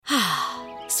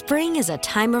Spring is a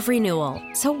time of renewal,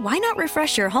 so why not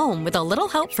refresh your home with a little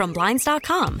help from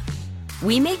Blinds.com?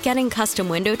 We make getting custom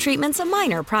window treatments a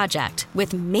minor project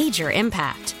with major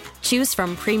impact. Choose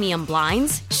from premium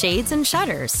blinds, shades, and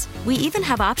shutters. We even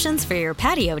have options for your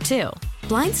patio, too.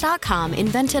 Blinds.com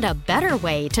invented a better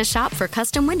way to shop for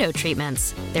custom window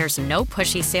treatments. There's no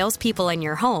pushy salespeople in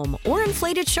your home or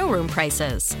inflated showroom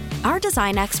prices. Our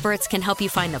design experts can help you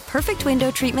find the perfect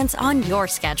window treatments on your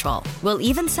schedule. We'll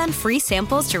even send free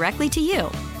samples directly to you.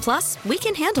 Plus, we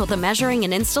can handle the measuring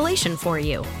and installation for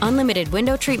you. Unlimited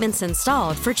window treatments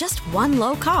installed for just one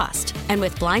low cost. And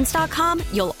with Blinds.com,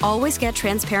 you'll always get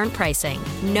transparent pricing.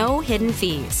 No hidden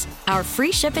fees. Our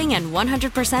free shipping and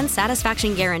 100%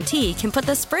 satisfaction guarantee can put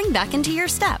the spring back into your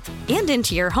step and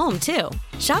into your home, too.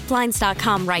 Shop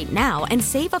Blinds.com right now and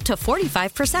save up to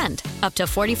 45%. Up to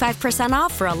 45%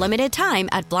 off for a limited time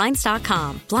at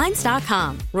Blinds.com.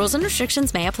 Blinds.com. Rules and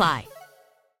restrictions may apply.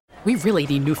 We really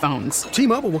need new phones.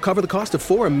 T-Mobile will cover the cost of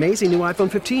 4 amazing new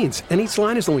iPhone 15s, and each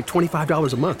line is only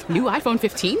 $25 a month. New iPhone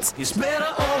 15s? It's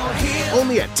better over here.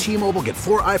 Only at T-Mobile, get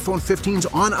 4 iPhone 15s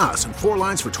on us and 4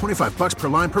 lines for $25 per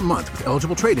line per month with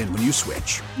eligible trade-in when you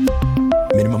switch.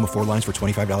 Minimum of 4 lines for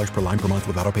 $25 per line per month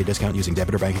with autopay discount using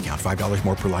debit or bank account. $5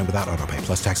 more per line without autopay,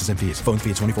 plus taxes and fees. Phone fee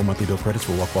at 24 monthly bill credits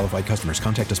for well-qualified customers.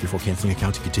 Contact us before canceling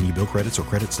account to continue bill credits or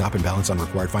credit stop and balance on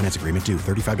required finance agreement due.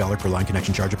 $35 per line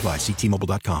connection charge applies. See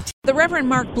T-Mobile.com. The Reverend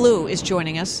Mark Blue is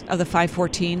joining us of the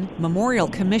 514 Memorial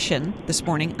Commission this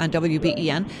morning on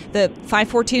WBEN. The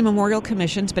 514 Memorial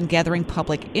Commission's been gathering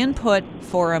public input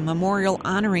for a memorial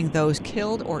honoring those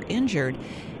killed or injured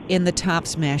in the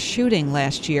Tops mass shooting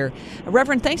last year.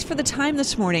 Reverend, thanks for the time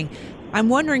this morning. I'm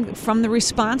wondering, from the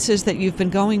responses that you've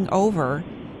been going over,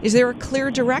 is there a clear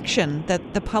direction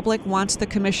that the public wants the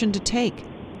commission to take?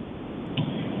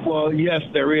 Well, yes,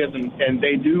 there is, and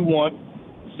they do want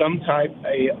some type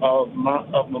of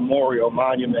memorial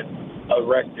monument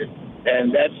erected,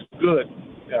 and that's good.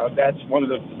 That's one of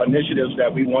the initiatives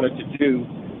that we wanted to do.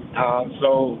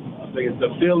 So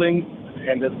the feeling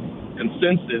and the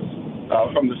consensus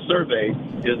from the survey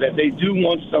is that they do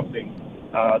want something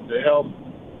to help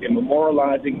in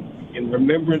memorializing, in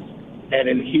remembrance, and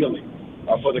in healing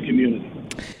for the community.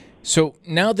 So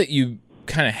now that you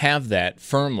kind of have that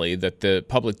firmly, that the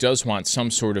public does want some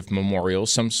sort of memorial,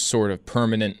 some sort of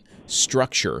permanent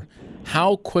structure,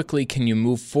 how quickly can you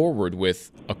move forward with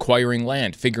acquiring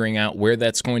land, figuring out where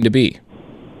that's going to be?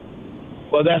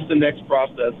 Well, that's the next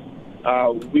process.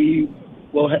 We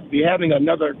will be having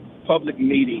another public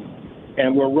meeting,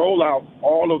 and we'll roll out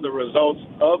all of the results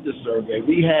of the survey.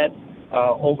 We had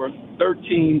over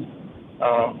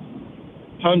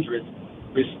 1,300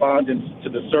 respondents to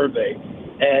the survey,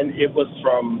 and it was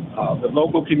from the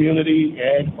local community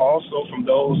and also from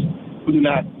those who do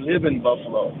not live in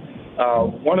Buffalo.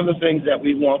 One of the things that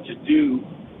we want to do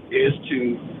is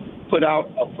to put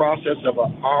out a process of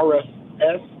an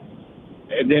RFS,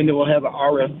 and then we'll have an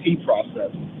RFP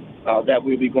process that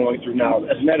we'll be going through now.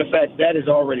 As a matter of fact, that has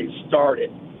already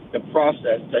started the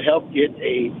process to help get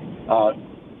a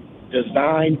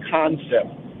design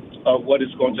concept of what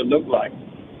it's going to look like.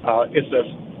 It's a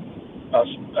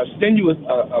strenuous,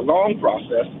 a long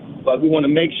process, but we want to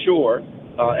make sure,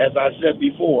 as I said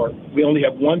before, we only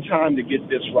have one time to get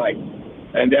this right,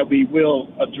 and that we will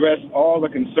address all the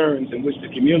concerns in which the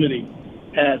community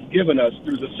has given us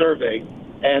through the survey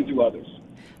and through others.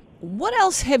 What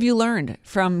else have you learned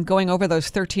from going over those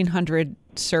 1,300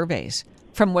 surveys,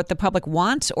 from what the public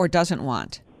wants or doesn't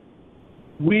want?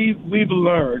 We've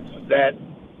learned that,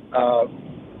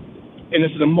 and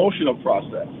it's an emotional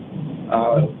process.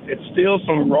 It's still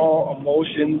some raw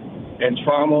emotion and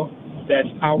trauma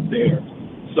that's out there.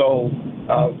 So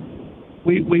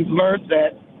we've learned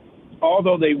that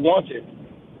although they want it,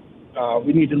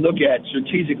 we need to look at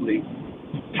strategically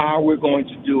how we're going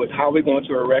to do it, how we're going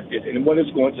to erect it, and what it's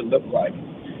going to look like.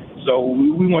 So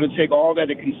we want to take all that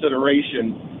into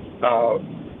consideration.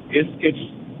 It's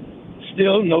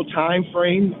still no time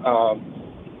frame.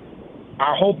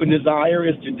 Our hope and desire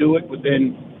is to do it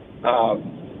within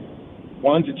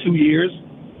 1 to 2 years,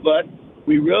 but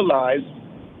we realize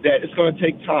that it's going to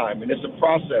take time, and it's a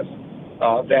process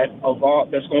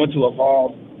that's going to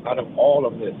evolve out of all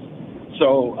of this.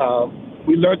 So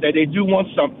we learned that they do want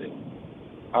something.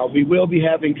 We will be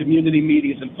having community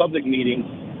meetings and public meetings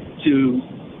to,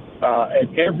 at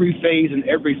every phase and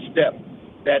every step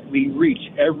that we reach,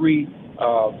 every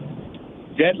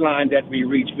deadline that we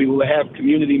reach, we will have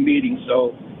community meetings.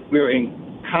 So we're in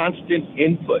constant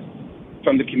input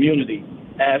from the community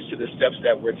as to the steps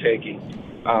that we're taking.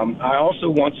 I also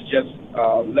want to just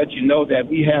let you know that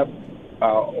we have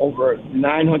over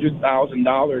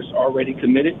 $900,000 already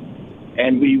committed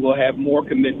and we will have more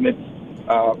commitments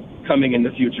coming in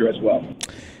the future as well.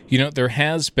 You know, there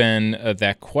has been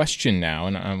that question now,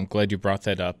 and I'm glad you brought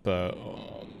that up,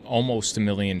 almost $1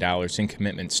 million in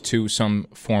commitments to some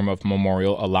form of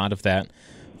memorial, a lot of that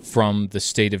from the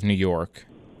state of New York.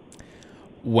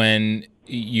 When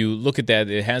you look at that,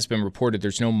 it has been reported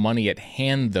there's no money at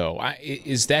hand, though.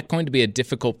 Is that going to be a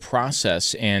difficult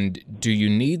process, and do you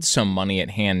need some money at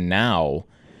hand now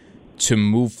to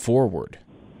move forward?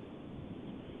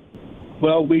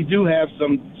 Well, we do have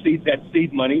some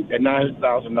seed money, that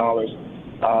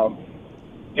 $900,000,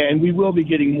 and we will be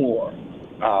getting more.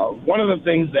 One of the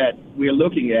things that we're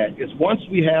looking at is once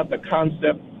we have the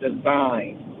concept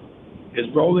designed, is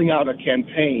rolling out a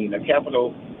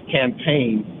capital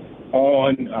campaign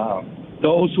on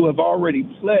those who have already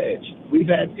pledged. We've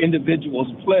had individuals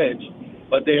pledge,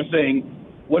 but they're saying,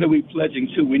 what are we pledging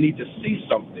to? We need to see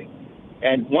something.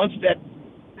 And once that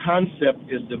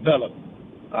concept is developed,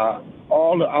 I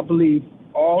believe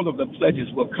all of the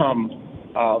pledges will come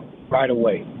right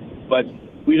away. But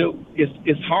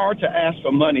it's hard to ask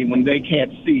for money when they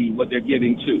can't see what they're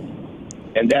giving to.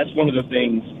 And that's one of the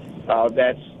things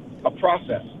that's a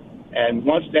process. And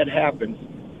once that happens,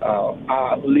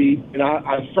 I believe, and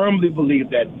I firmly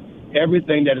believe that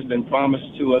everything that has been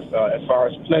promised to us as far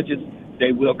as pledges,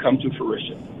 they will come to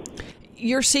fruition.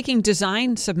 You're seeking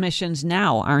design submissions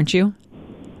now, aren't you?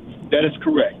 That is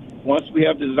correct. Once we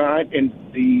have design, and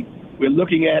we're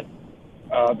looking at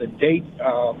the date.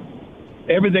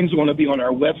 Everything's going to be on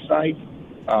our website,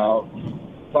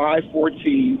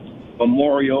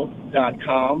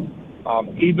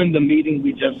 514memorial.com. Even the meeting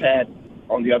we just had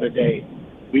on the other day,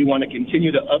 we want to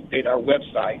continue to update our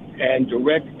website and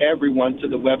direct everyone to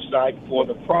the website for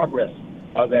the progress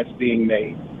that's being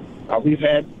made. We've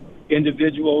had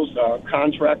individuals,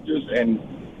 contractors, and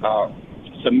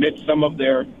submit some of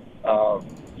their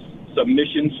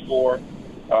submissions for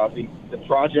the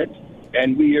project,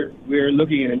 and we're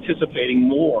looking and anticipating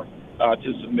more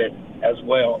to submit as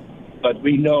well. But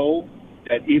we know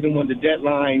that even when the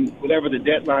deadline, whatever the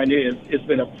deadline is, it's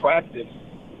been a practice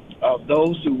of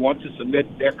those who want to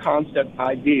submit their concept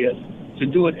ideas to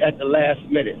do it at the last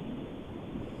minute.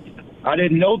 I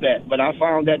didn't know that, but I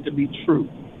found that to be true.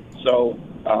 So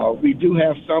we do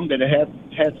have some that have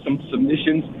had some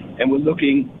submissions, and we're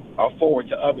looking forward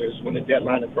to others when the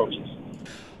deadline approaches.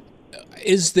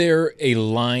 Is there a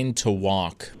line to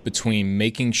walk between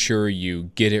making sure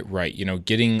you get it right,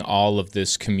 getting all of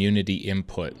this community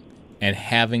input, and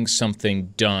having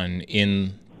something done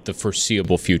in the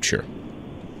foreseeable future?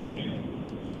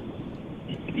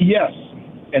 Yes,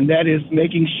 and that is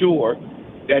making sure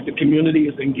that the community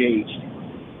is engaged,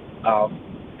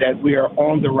 that we are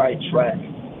on the right track,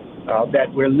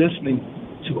 that we're listening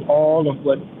to all of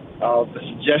what the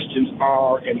suggestions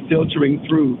are and filtering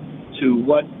through to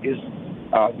what is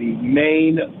the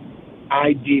main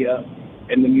idea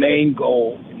and the main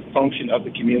goal and function of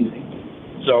the community.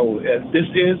 So this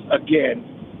is, again,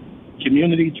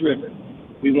 community-driven.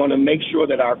 We want to make sure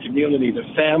that our community, the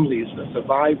families, the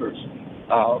survivors,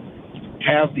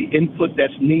 have the input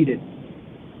that's needed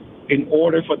in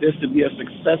order for this to be a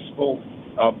successful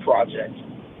project.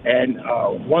 And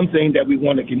one thing that we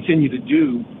want to continue to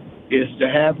do is to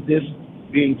have this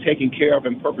being taken care of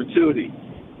in perpetuity.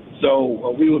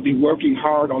 So we will be working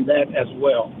hard on that as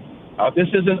well. This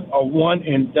isn't a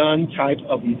one-and-done type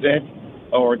of event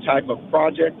or type of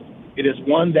project. It is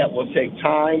one that will take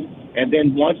time, and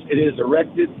then once it is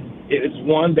erected, it is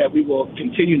one that we will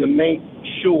continue to make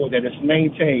sure that it's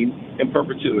maintained in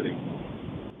perpetuity.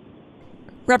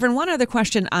 Reverend, one other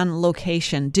question on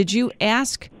location. Did you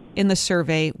ask in the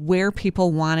survey where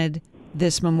people wanted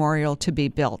this memorial to be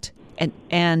built?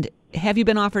 And have you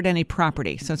been offered any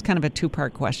property? So it's kind of a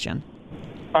two-part question.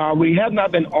 We have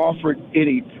not been offered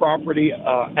any property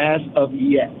as of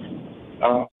yet.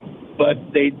 But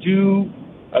they do,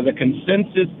 the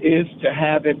consensus is to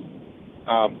have it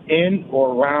in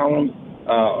or around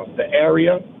the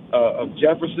area of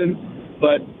Jefferson.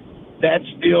 But that's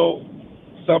still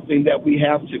something that we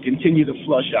have to continue to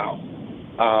flush out.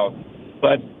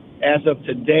 But as of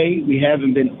today, we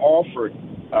haven't been offered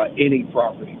any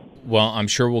property. Well, I'm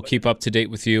sure we'll keep up to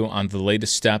date with you on the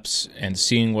latest steps and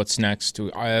seeing what's next.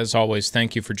 As always,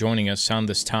 thank you for joining us on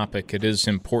this topic. It is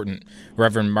important.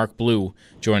 Reverend Mark Blue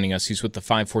joining us. He's with the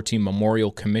 514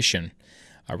 Memorial Commission,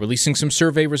 releasing some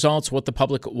survey results, what the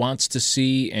public wants to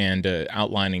see, and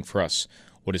outlining for us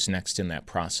what is next in that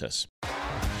process.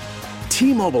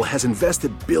 T-Mobile has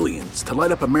invested billions to light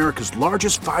up America's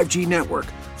largest 5G network,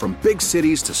 from big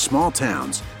cities to small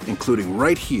towns, including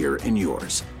right here in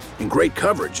yours. And great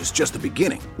coverage is just the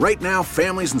beginning. Right now,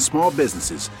 families and small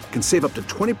businesses can save up to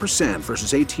 20%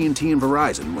 versus AT&T and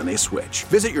Verizon when they switch.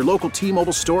 Visit your local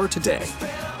T-Mobile store today.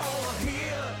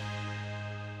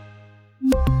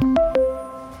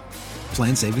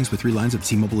 Plan savings with 3 lines of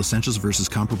T-Mobile Essentials versus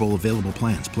comparable available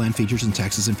plans. Plan features and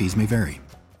taxes and fees may vary.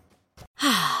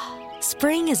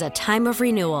 Spring is a time of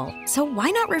renewal, so why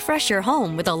not refresh your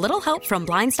home with a little help from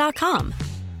Blinds.com?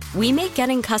 We make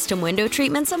getting custom window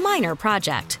treatments a minor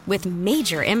project with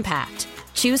major impact.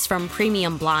 Choose from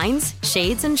premium blinds,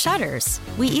 shades, and shutters.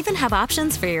 We even have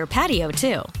options for your patio,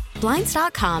 too.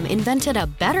 Blinds.com invented a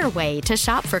better way to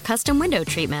shop for custom window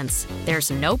treatments. There's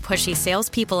no pushy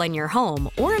salespeople in your home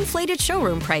or inflated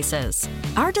showroom prices.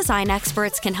 Our design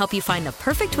experts can help you find the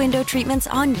perfect window treatments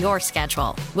on your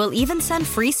schedule. We'll even send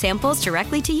free samples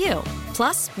directly to you.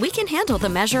 Plus, we can handle the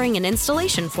measuring and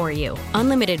installation for you.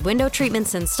 Unlimited window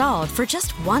treatments installed for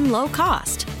just one low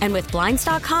cost. And with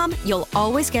Blinds.com, you'll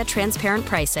always get transparent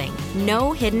pricing.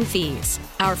 No hidden fees.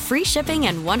 Our free shipping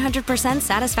and 100%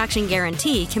 satisfaction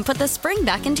guarantee can put the spring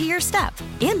back into your step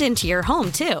and into your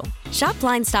home, too. Shop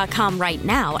Blinds.com right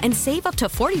now and save up to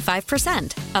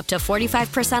 45%. Up to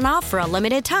 45% off for a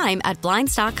limited time at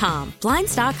Blinds.com.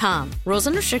 Blinds.com. Rules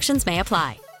and restrictions may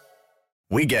apply.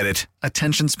 We get it.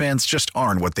 Attention spans just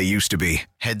aren't what they used to be.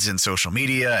 Heads in social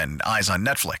media and eyes on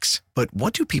Netflix. But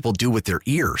what do people do with their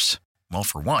ears? Well,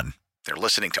 for one, they're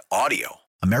listening to audio.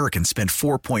 Americans spend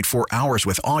 4.4 hours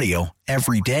with audio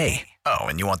every day. Oh,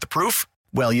 and you want the proof?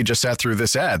 Well, you just sat through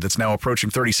this ad that's now approaching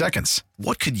 30 seconds.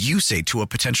 What could you say to a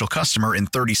potential customer in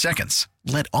 30 seconds?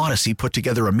 Let Odyssey put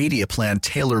together a media plan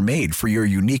tailor-made for your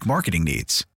unique marketing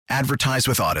needs. Advertise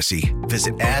with Odyssey.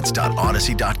 Visit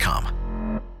ads.odyssey.com.